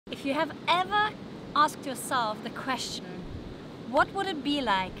If you have ever asked yourself the question, what would it be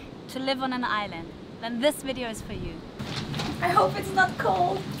like to live on an island, then this video is for you. I hope it's not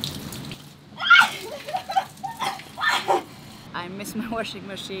cold. I miss my washing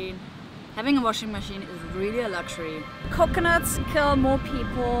machine. Having a washing machine is really a luxury. Coconuts kill more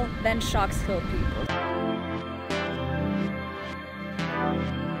people than sharks kill people.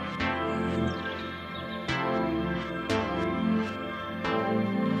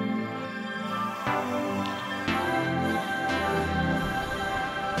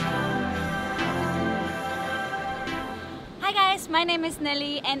 Hi guys, my name is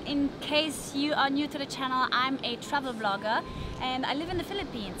Nelly, and in case you are new to the channel, I'm a travel vlogger and I live in the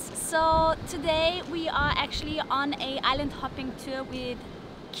Philippines. So today we are actually on a island hopping tour with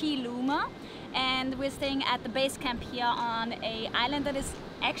Key Luma, and we're staying at the base camp here on a island that is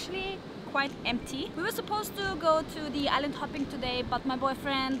actually quite empty. We were supposed to go to the island hopping today, but my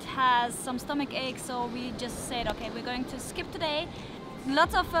boyfriend has some stomach ache, so we just said okay, we're going to skip today.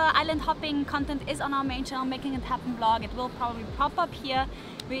 Lots of island hopping content is on our main channel, Making It Happen vlog. It will probably pop up here.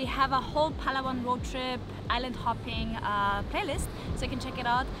 We have a whole Palawan road trip island hopping playlist, so you can check it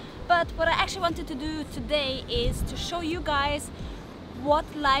out. But what I actually wanted to do today is to show you guys what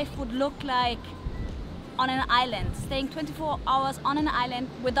life would look like on an island, staying 24 hours on an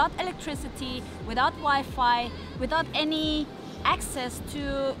island without electricity, without Wi-Fi, without any access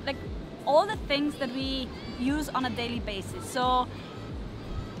to like all the things that we use on a daily basis. So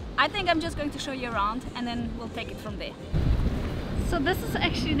I think I'm just going to show you around and then we'll take it from there. So this is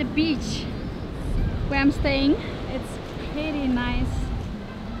actually the beach where I'm staying. It's pretty nice.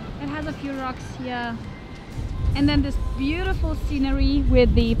 It has a few rocks here and then this beautiful scenery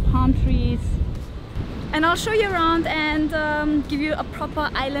with the palm trees. And I'll show you around and give you a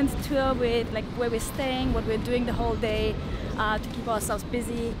proper island tour with like where we're staying, what we're doing the whole day to keep ourselves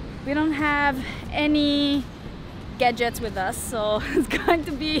busy. We don't have any gadgets with us, so it's going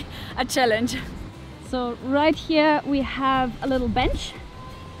to be a challenge. So right here we have a little bench,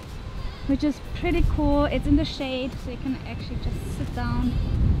 which is pretty cool. It's in the shade, so you can actually just sit down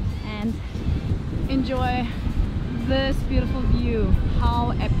and enjoy this beautiful view.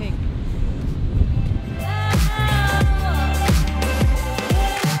 How epic!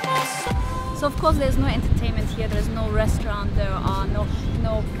 So of course there's no entertainment here, there's no restaurant, there are no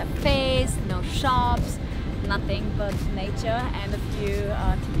cafes, no shops, nothing but nature and a few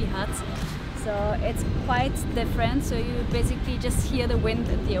tipi huts. So it's quite different, so you basically just hear the wind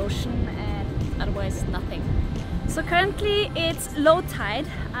and the ocean and otherwise nothing. So currently it's low tide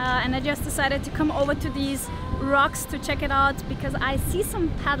and I just decided to come over to these rocks to check it out because I see some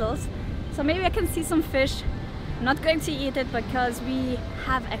paddles, so maybe I can see some fish. I'm not going to eat it because we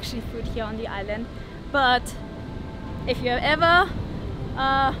have actually food here on the island, but if you're ever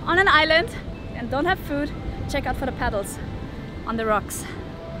on an island and don't have food, check out for the paddles on the rocks.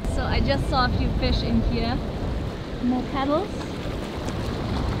 So I just saw a few fish in here, more paddles.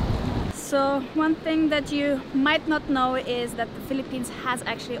 So one thing that you might not know is that the Philippines has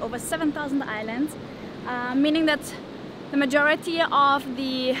actually over 7,000 islands, meaning that the majority of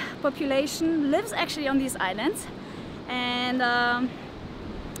the population lives actually on these islands, and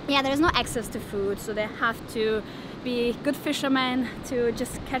yeah, there is no access to food, so they have to be good fishermen to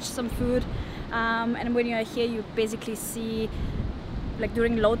just catch some food. And when you're here, you basically see, like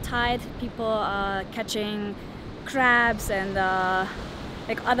during low tide, people catching crabs and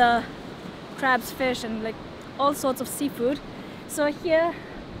like other crabs, fish, and like all sorts of seafood. So here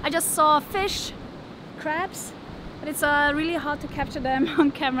I just saw fish, crabs, but it's really hard to capture them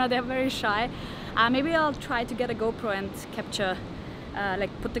on camera. They're very shy. Maybe I'll try to get a GoPro and capture, like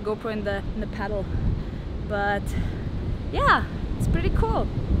put the GoPro in the paddle. But yeah, it's pretty cool.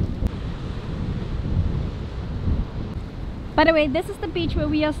 By the way, this is the beach where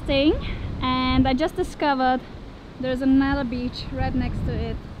we are staying, and I just discovered there's another beach right next to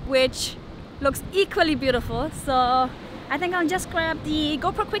it, which looks equally beautiful. So I think I'll just grab the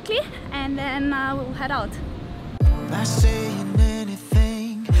GoPro quickly and then we'll head out. Not saying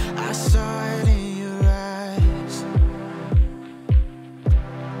anything, I saw it in your eyes.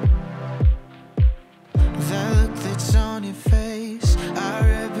 That look that's on your face, I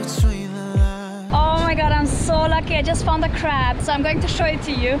read between the lines. Oh my god, I'm so lucky. I just found a crab, so I'm going to show it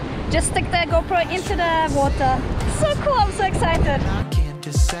to you. Just stick the GoPro into the water. So cool, I'm so excited. I can't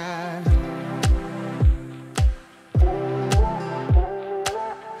decide.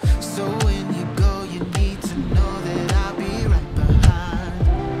 So when you go, you need to know that I'll be right behind.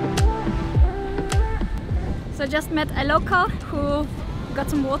 So I just met a local who got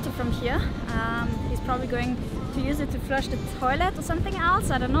some water from here. He's probably going to use it to flush the toilet or something else.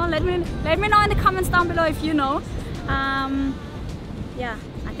 I don't know. Let me know in the comments down below if you know. Yeah,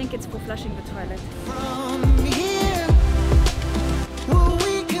 I think it's for flushing the toilet. From here, well,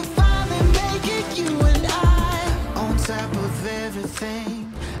 we can finally make it, you and I, on top of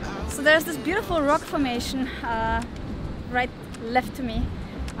everything. So there's this beautiful rock formation right left to me.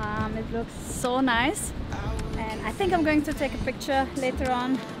 It looks so nice, and I think I'm going to take a picture later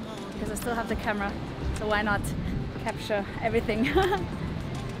on because I still have the camera, so why not capture everything.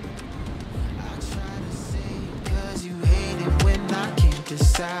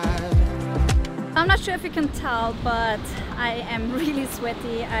 I'm not sure if you can tell, but I am really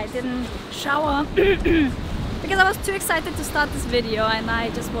sweaty. I didn't shower because I was too excited to start this video, and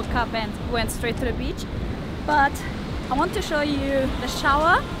I just woke up and went straight to the beach. But I want to show you the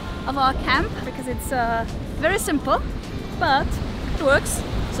shower of our camp because it's very simple, but it works.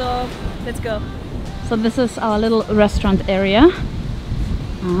 So let's go. So this is our little restaurant area,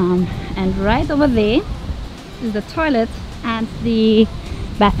 and right over there is the toilet and the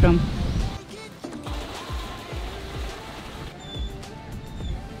bathroom.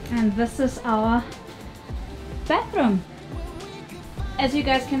 And this is our bathroom. As you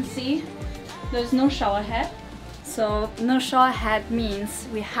guys can see, there's no shower head. So no shower head means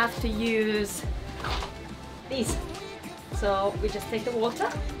we have to use these. So we just take the water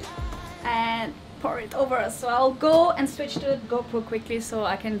and pour it over us. So I'll go and switch to the GoPro quickly so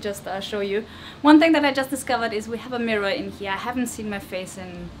I can just show you. One thing that I just discovered is we have a mirror in here. I haven't seen my face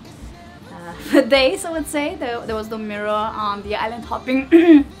in days, I would say. There was no mirror on the island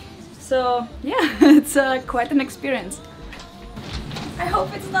hopping. So yeah, it's quite an experience. I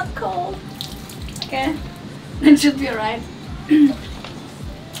hope it's not cold. Okay, it should be alright. Okay,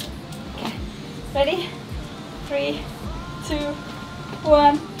 ready? 3, 2,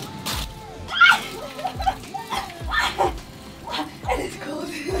 1. It is cold.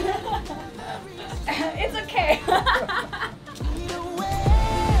 It's okay.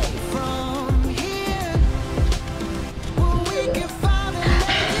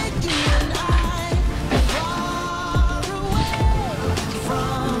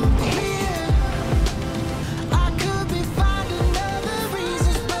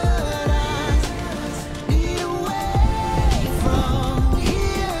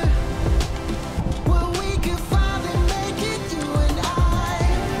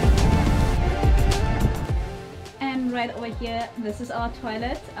 Right over here, this is our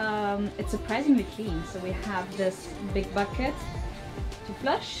toilet. It's surprisingly clean. So we have this big bucket to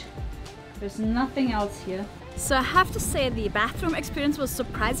flush. There's nothing else here. So I have to say the bathroom experience was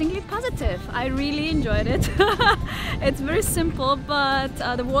surprisingly positive. I really enjoyed it. It's very simple, but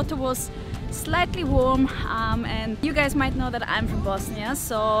the water was slightly warm, and you guys might know that I'm from Bosnia,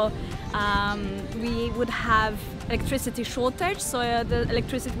 so we would have electricity shortage, so the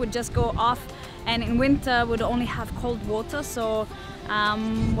electricity would just go off, and in winter would only have cold water. So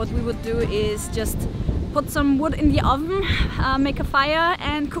what we would do is just put some wood in the oven, make a fire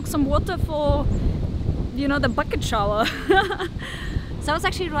and cook some water for, you know, the bucket shower. So I was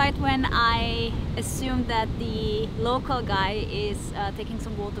actually right when I assumed that the local guy is taking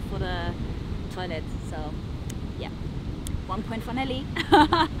some water for the toilet. So yeah, 1 point for Nelly.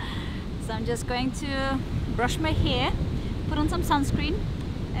 So I'm just going to brush my hair, put on some sunscreen,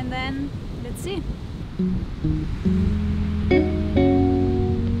 and then let's see.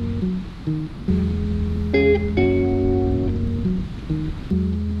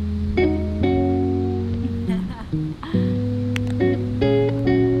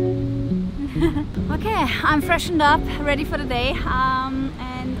 Okay, I'm freshened up, ready for the day,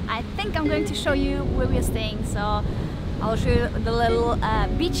 and I think I'm going to show you where we are staying. So I'll show you the little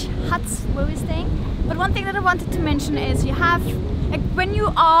beach huts where we're staying. But one thing that I wanted to mention is you have, like, when you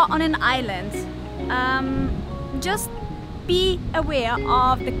are on an island, just be aware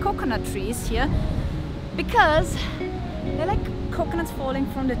of the coconut trees here, because they're like coconuts falling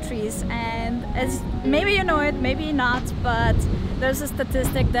from the trees, and as maybe you know it, maybe not, but there's a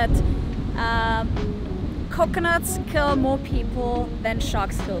statistic that coconuts kill more people than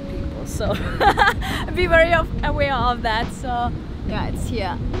sharks kill people, so be very aware of that. So yeah, it's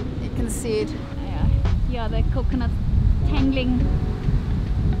here, you can see it. Yeah, the coconut tangling.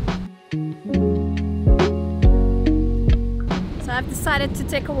 So I've decided to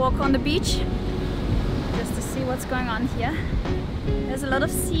take a walk on the beach just to see what's going on here. There's a lot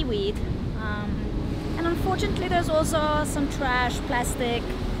of seaweed, and unfortunately there's also some trash, plastic.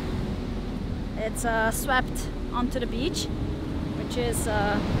 It's swept onto the beach, which is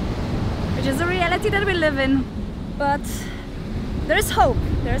a reality that we live in. But there is hope.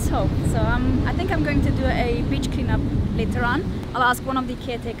 there's hope. So I think I'm going to do a beach cleanup later on. I'll ask one of the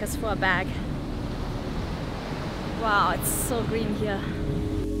caretakers for a bag. Wow, it's so green here.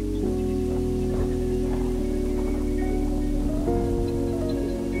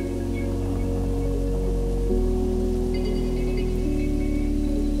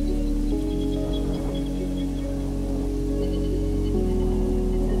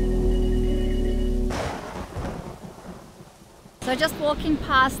 So just walking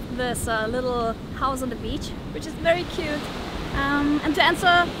past this little house on the beach, which is very cute. And to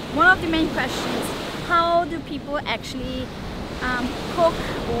answer one of the main questions, how do people actually cook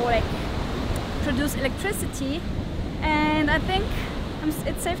or like produce electricity? And I think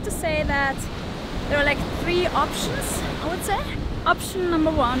it's safe to say that there are like 3 options, I would say. Option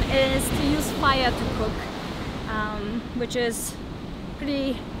number 1 is to use fire to cook, which is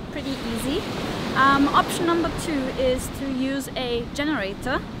pretty easy. Option number 2 is to use a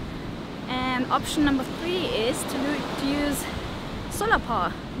generator, and option number 3 is to use solar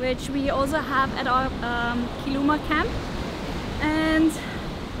power, which we also have at our Kiluma camp. And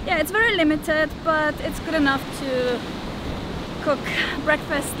yeah, it's very limited, but it's good enough to cook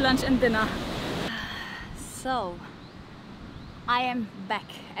breakfast, lunch and dinner. So I am back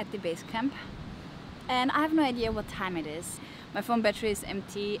at the base camp and I have no idea what time it is. My phone battery is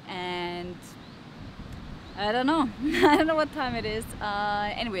empty and I don't know. I don't know what time it is.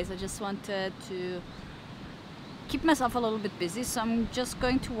 Anyways, I just wanted to keep myself a little bit busy, so I'm just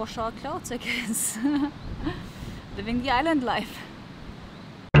going to wash our clothes, I guess. Living the island life.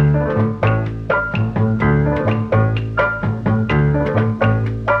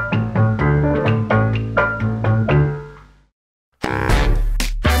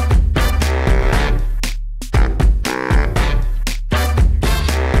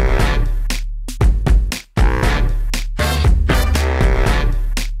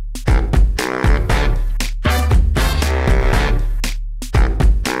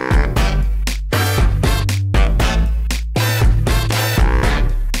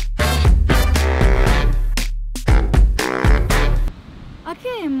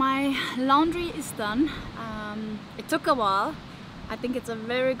 Laundry is done. It took a while. I think it's a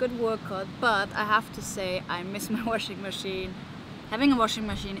very good workout, but I have to say I miss my washing machine. Having a washing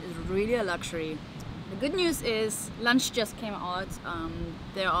machine is really a luxury. The good news is lunch just came out.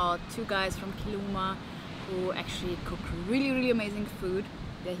 There are 2 guys from Kiluma who actually cook really amazing food.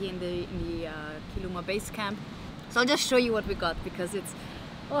 They're here in the Kiluma base camp. So I'll just show you what we got because it's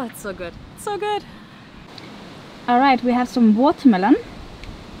so good. It's so good. Alright, we have some watermelon.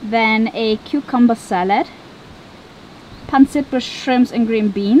 Then a cucumber salad, pancit with shrimps and green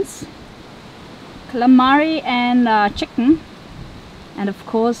beans, calamari and chicken, and of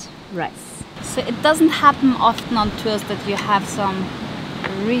course rice. So it doesn't happen often on tours that you have some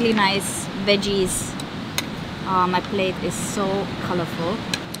really nice veggies. My plate is so colorful.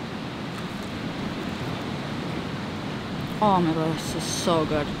 Oh my god, this is so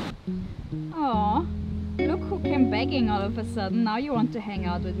good. Oh. Look who came begging all of a sudden. Now you want to hang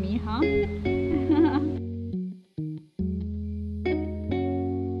out with me, huh?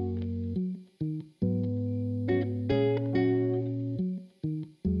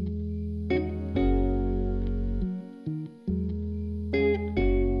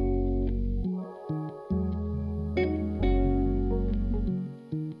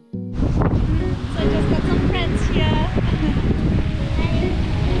 So I just got some friends here.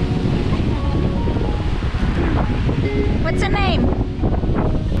 What's your name?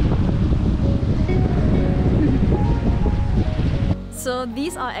 So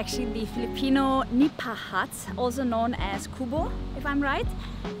these are actually the Filipino NIPA huts, also known as kubo, if I'm right.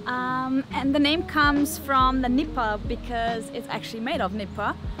 And the name comes from the nipa because it's actually made of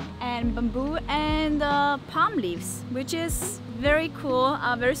nipa and bamboo and palm leaves, which is very cool,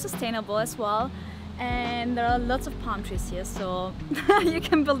 very sustainable as well. And there are lots of palm trees here, so you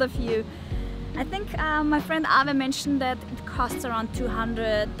can build a few. I think my friend Ave mentioned that it costs around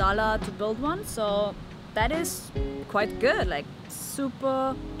 $200 to build one, so that is quite good, like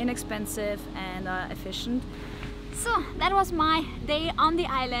super inexpensive and efficient. So that was my day on the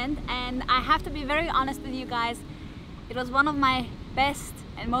island, and I have to be very honest with you guys, it was one of my best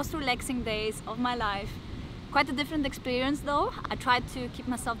and most relaxing days of my life. Quite a different experience though. I tried to keep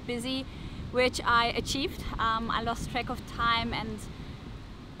myself busy, which I achieved. I lost track of time and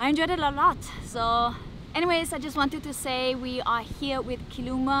I enjoyed it a lot. So anyways, I just wanted to say we are here with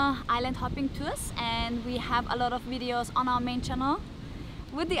Kiluma Island Hopping Tours and we have a lot of videos on our main channel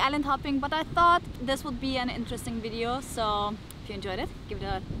with the island hopping, but I thought this would be an interesting video. So if you enjoyed it, give it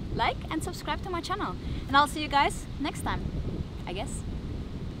a like and subscribe to my channel. And I'll see you guys next time, I guess.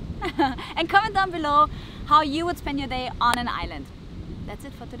 And comment down below how you would spend your day on an island. That's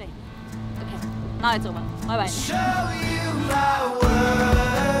it for today. Okay, now it's over. Bye bye. Show you my world.